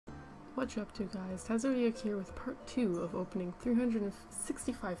What you up to, guys? Tazariak here with part 2 of opening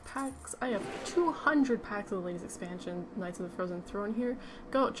 365 packs. I have 200 packs of the latest expansion, Knights of the Frozen Throne here.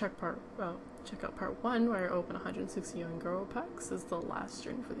 Go check out part 1 where I open 160 young girl packs. This is the last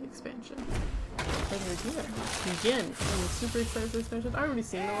string for the expansion. Let's begin. I'm super excited for the expansion. I've already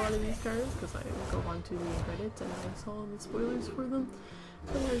seen a lot of these cards because I go onto the Reddit and I saw the spoilers for them.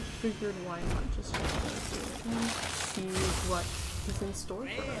 So I figured why not just check it out and see what is in store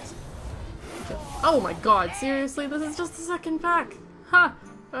for us. Oh my god, seriously? This is just the second pack! Ha!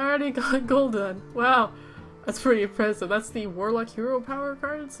 I already got golden. Wow. That's pretty impressive. That's the Warlock Hero Power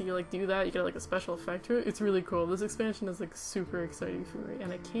card, so you like do that, you get like a special effect to it. It's really cool. This expansion is like super exciting for me,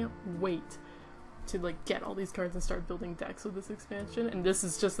 and I can't wait to like get all these cards and start building decks with this expansion. And this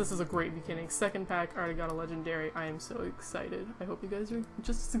is a great beginning. Second pack, already got a legendary. I am so excited. I hope you guys are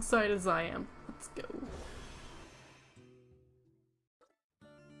just as excited as I am. Let's go.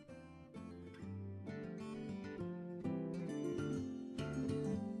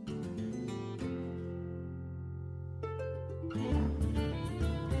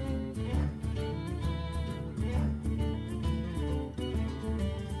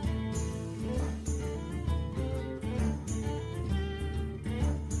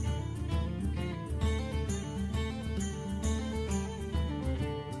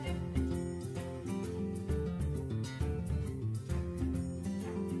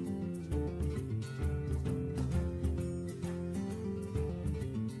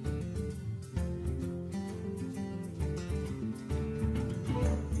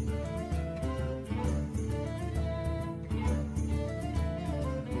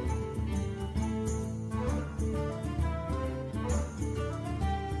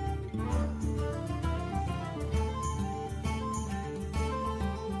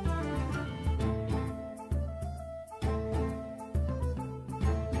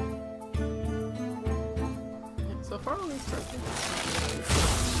 So far all these cards are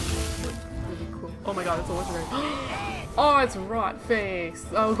really cool. Oh my god, it's a legendary. Oh, it's Rot Face!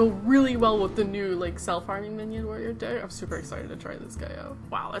 That'll go really well with the new like self-harming minion warrior deck. I'm super excited to try this guy out.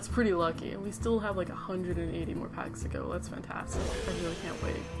 Wow, that's pretty lucky. And we still have like 180 more packs to go. That's fantastic. I really can't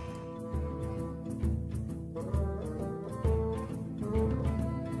wait.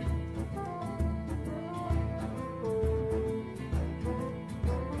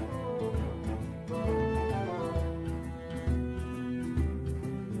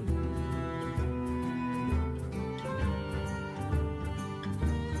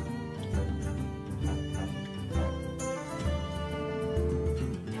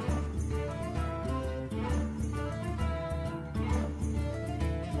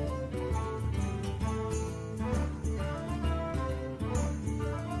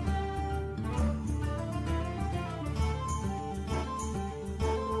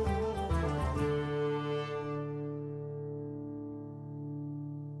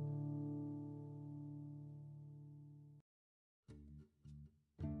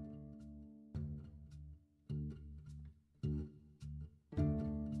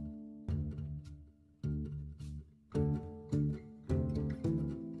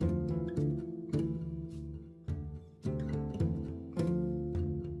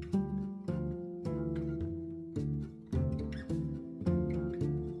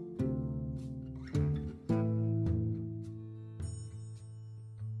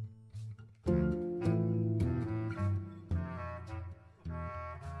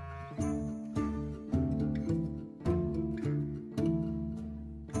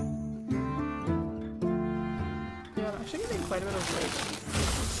 Actually getting quite a bit of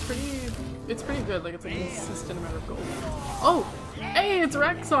it's pretty good, like it's a consistent amount of gold. Oh! Hey, it's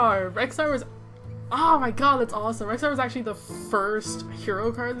Rexar! Rexar was, oh my god, that's awesome. Rexar was actually the first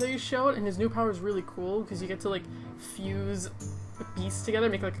hero card they showed, and his new power is really cool because you get to like fuse beasts together,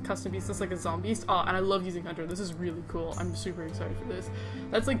 make like a custom beast that's like a zombie beast. Oh, and I love using Hunter. This is really cool. I'm super excited for this.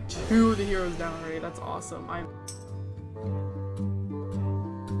 That's like 2 of the heroes down already. That's awesome.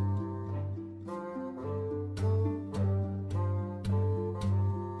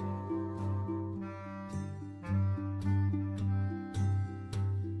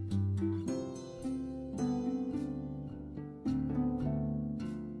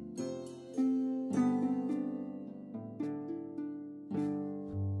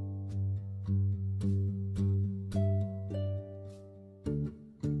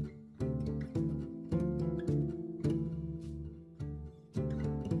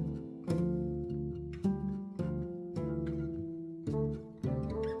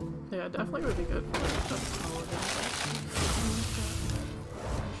 Yeah, definitely would be good for like,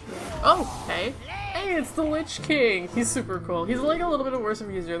 oh, hey! Hey, it's the Lich King! He's super cool. He's like a little bit worse of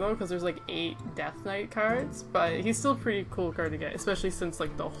a user though, because there's like 8 Death Knight cards, but he's still a pretty cool card to get, especially since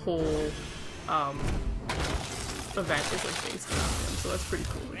like the whole event is like based around him, so that's pretty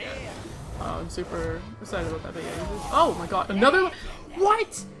cool to get. I'm super excited about that, but yeah, oh my god, another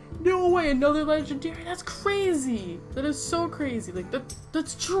what? No way, another legendary, that's crazy! That is so crazy, like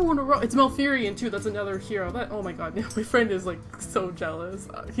that's 2 in a row. It's Malfurion too, that's another hero. That, oh my god, my friend is like so jealous.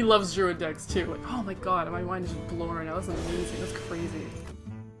 He loves Druid decks too, like oh my god, my mind is just blown right now, that's amazing, that's crazy.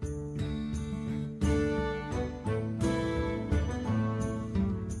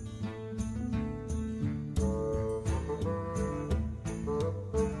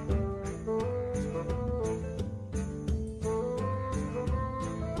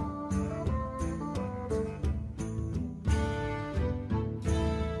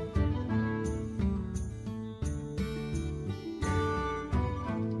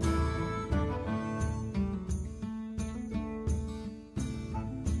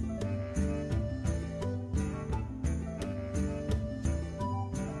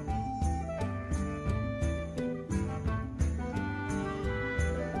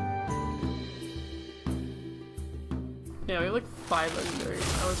 Yeah, we have like 5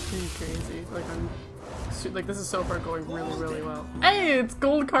 legendaries. That was pretty crazy. Like this is so far going really well. Hey, it's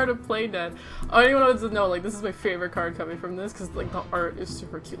gold card of Playdead. Anyone wants to know, like this is my favorite card coming from this because like the art is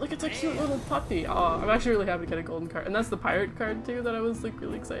super cute. Like it's a cute little puppy. I'm actually really happy to get a golden card, and that's the pirate card too that I was like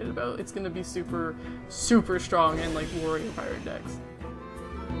really excited about. It's gonna be super strong in like warrior pirate decks.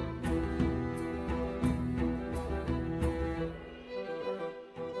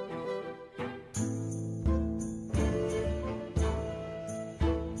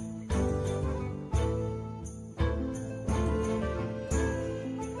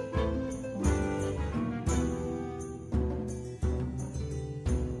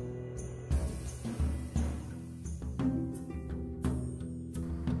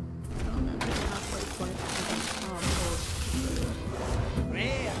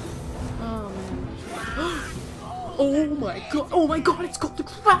 Oh my god, it's got the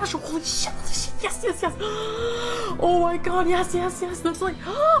crash! Holy shit, yes! Oh my god, yes, that's like,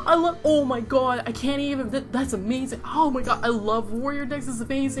 I love, oh my god, I can't even, that's amazing. Oh my god, I love warrior decks, this is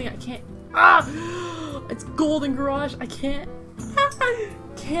amazing. I can't, it's golden garage, I can't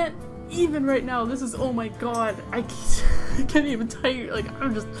even right now. This is, oh my god, I can't even tell you, like,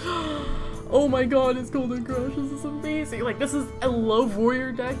 I'm just, oh my god, it's golden garage, this is amazing. Like, this is, I love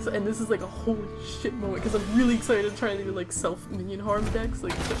warrior decks, and this is like a holy shit moment, because I'm really excited to try to do like self-minion harm decks,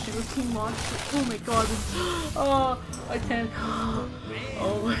 like, especially with King Monster. Oh my god, this, I can't,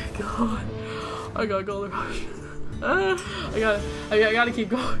 oh my god, I got golden rush. I gotta keep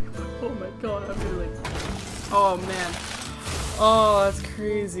going. Oh my god, I'm really like, oh man, oh, that's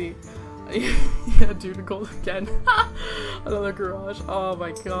crazy. Yeah, dude, a gold again. Another garage. Oh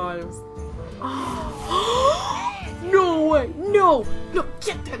my god, it was, no way! No!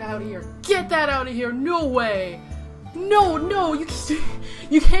 Get that out of here! Get that out of here! No way! No!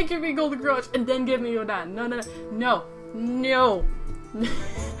 You can't give me golden garage and then give me Yodan. No!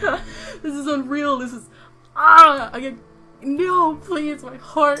 This is unreal. This is, I get, no, please, my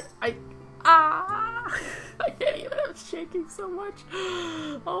heart. I can't even. I'm shaking so much.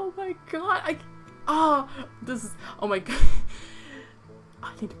 Oh my god! This is, oh my god.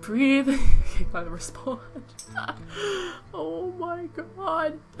 I need to breathe. I can't find a response. Oh my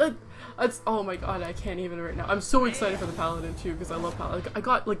god. That's, oh my god, I can't even right now. I'm so excited for the Paladin too, because I love Paladin. Like, I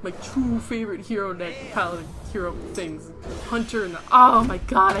got like my 2 favorite hero deck Paladin hero things. Hunter and the, oh my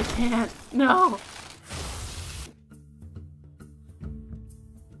god, I can't. No.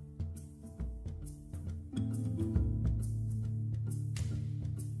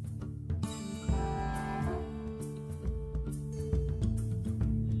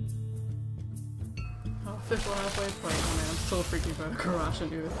 Official halfway point. Oh man, I'm so freaking about a garage and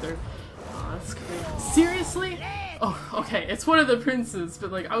do a third. Oh, that's crazy. Seriously? Oh, okay, it's one of the princes,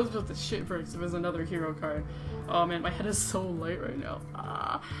 but like, I was about to shit for it because it was another hero card. Oh man, my head is so light right now.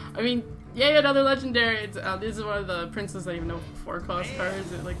 I mean, yay, another legendary. This is one of the princes that even know 4-cost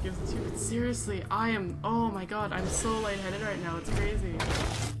cards it like gives it to you. But seriously, I am, oh my god, I'm so lightheaded right now, it's crazy.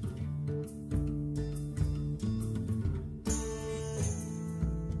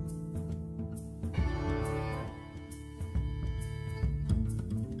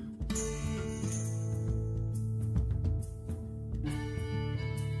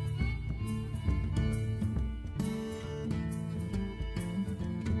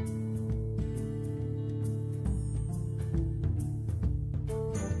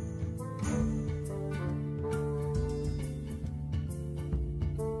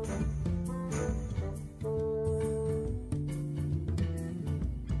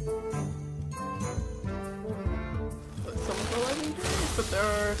 but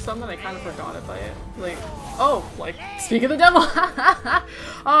there are some that I kind of forgot about it. Like, oh, like, speak of the devil! Oh,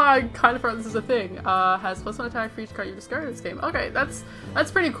 I kind of forgot this is a thing. Has +1 attack for each card you discard in this game. Okay, that's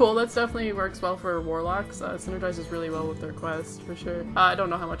pretty cool. That's definitely works well for warlocks. Synergizes really well with their quest, for sure. I don't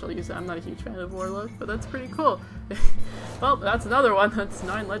know how much I'll use it. I'm not a huge fan of warlock, but that's pretty cool. Well, that's another one. That's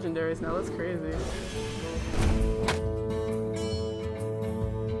 9 legendaries now. That's crazy.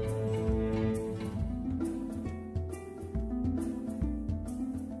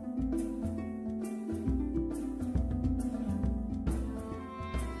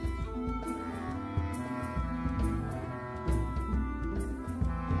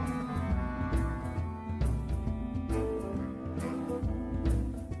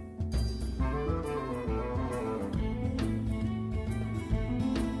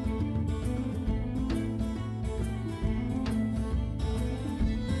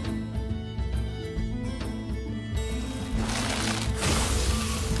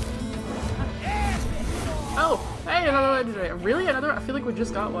 Hey, another legendary. Really? Another? I feel like we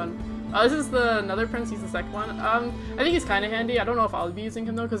just got one. This is the Nether Prince. He's the second one. I think he's kind of handy. I don't know if I'll be using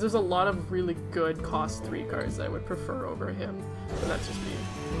him though, because there's a lot of really good cost 3 cards that I would prefer over him. So that's just me.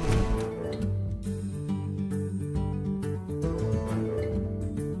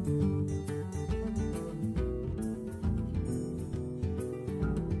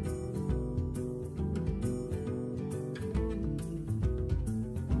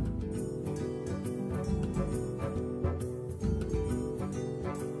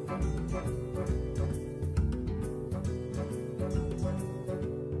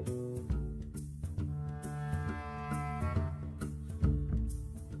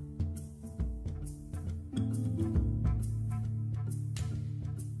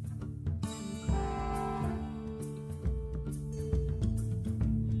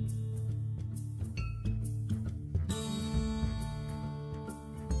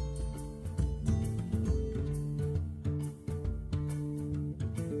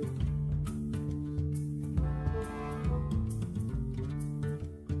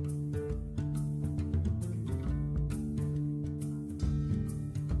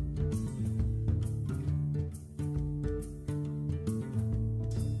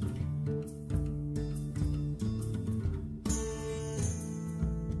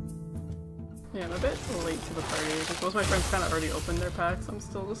 Yeah, I'm a bit late to the party because most of my friends kind of already opened their packs. I'm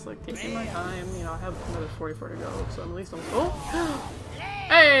still just like taking my time. You know, I have another 44 to go, so I'm at least almost. Oh!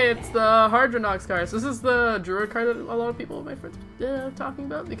 Hey, it's the Hardronox card. So this is the Druid card that a lot of people, my friends, talking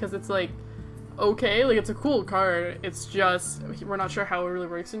about because it's like okay, like it's a cool card. It's just we're not sure how it really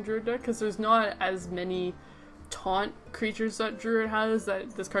works in Druid deck because there's not as many taunt creatures that Druid has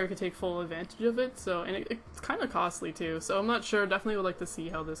that this card could take full advantage of it. So and it's kind of costly too. So I'm not sure. Definitely would like to see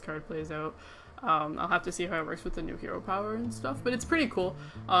how this card plays out. I'll have to see how it works with the new hero power and stuff, but it's pretty cool.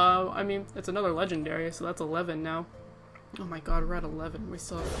 I mean, it's another legendary, so that's 11 now. Oh my god, we're at 11. We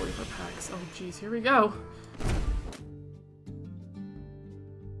still have 44 packs. Oh geez, here we go.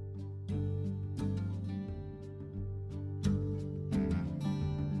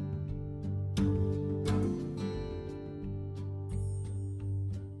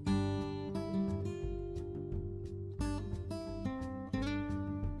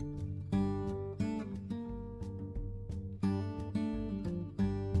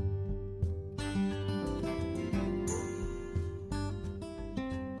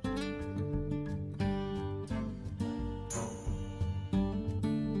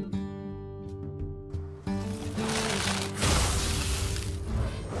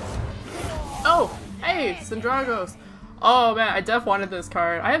 Oh, hey, Syndragos. Oh man, I def wanted this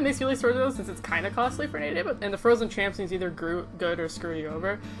card. I have mixed feelings towards those since it's kind of costly for native, and the Frozen Champions either good or screw you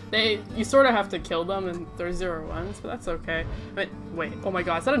over. You sort of have to kill them, and they're 0/1s, but that's okay. But wait, oh my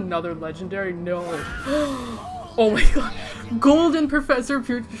god, is that another legendary? No. Oh my god, Golden Professor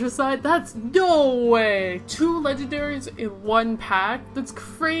Putricide? That's no way! 2 legendaries in 1 pack? That's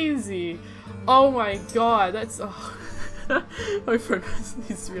crazy. Oh my god, that's. Oh. My friend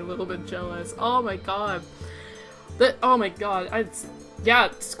needs to be a little bit jealous. Oh my god. Oh my god.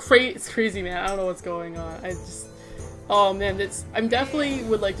 It's crazy, man. I don't know what's going on. Oh man, I'm definitely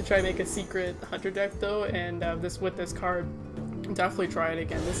would like to try to make a secret hunter deck though, and with this card, definitely try it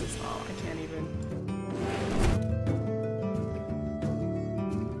again. I can't even.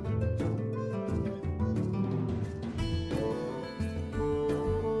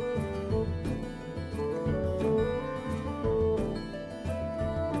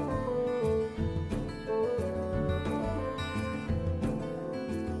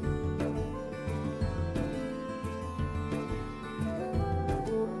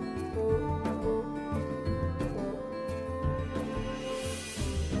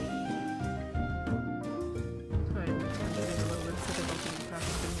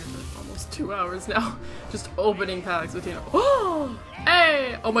 2 hours now, just opening packs with Oh!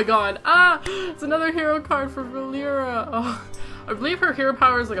 Hey! Oh my god. Ah! It's another hero card for Valera. Oh, I believe her hero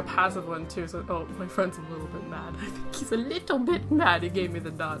power is like a passive one too, so oh, my friend's a little bit mad. I think he's a little bit mad he gave me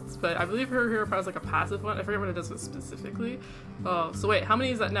the dots, but I believe her hero power is like a passive one. I forget what it does specifically. Oh, so wait, how many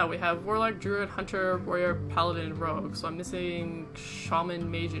is that now? We have Warlock, Druid, Hunter, Warrior, Paladin, and Rogue, so I'm missing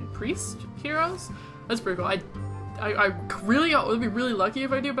Shaman, Mage, and Priest heroes? That's pretty cool. I really would be really lucky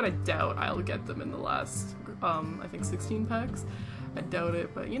if I do, but I doubt I'll get them in the last, I think 16 packs. I doubt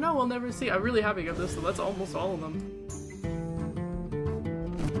it, but you know, we'll never see. I'm really happy to get this, so that's almost all of them.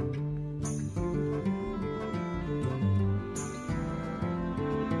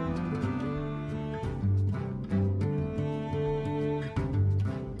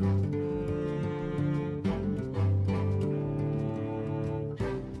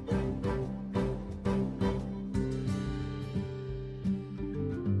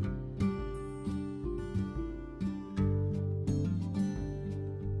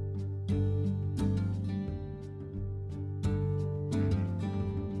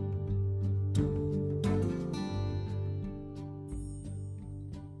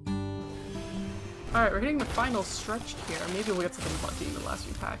 Alright, we're hitting the final stretch here. Maybe we'll get something lucky in the last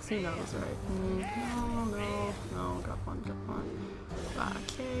few packs. Who knows, right? No. Got one.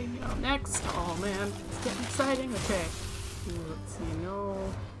 Okay, next. Oh man, it's getting exciting. Okay. Let's see. No.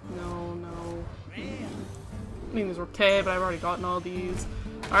 I mean, these were okay, but I've already gotten all these.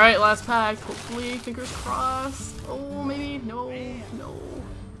 Alright, last pack. Hopefully, fingers crossed. Oh, maybe. No.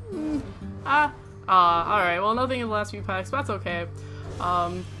 Alright, well, nothing in the last few packs, but that's okay.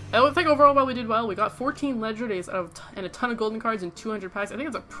 I think overall we did well. We got 14 legendaries and a ton of golden cards and 200 packs. I think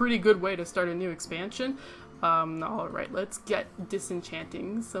it's a pretty good way to start a new expansion. Alright, let's get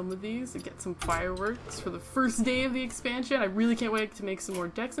disenchanting some of these and get some fireworks for the first day of the expansion. I really can't wait to make some more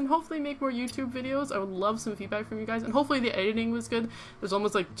decks and hopefully make more YouTube videos. I would love some feedback from you guys, and hopefully the editing was good. There's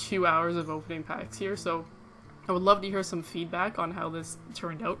almost like 2 hours of opening packs here, so I would love to hear some feedback on how this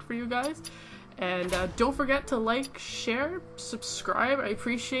turned out for you guys. And don't forget to like, share, subscribe. I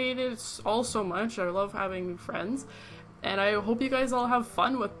appreciate it all so much. I love having new friends. And I hope you guys all have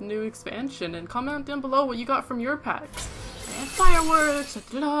fun with the new expansion. And comment down below what you got from your packs. And fireworks!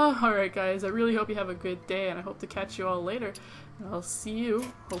 Alright guys, I really hope you have a good day. And I hope to catch you all later. And I'll see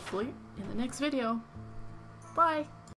you, hopefully, in the next video. Bye!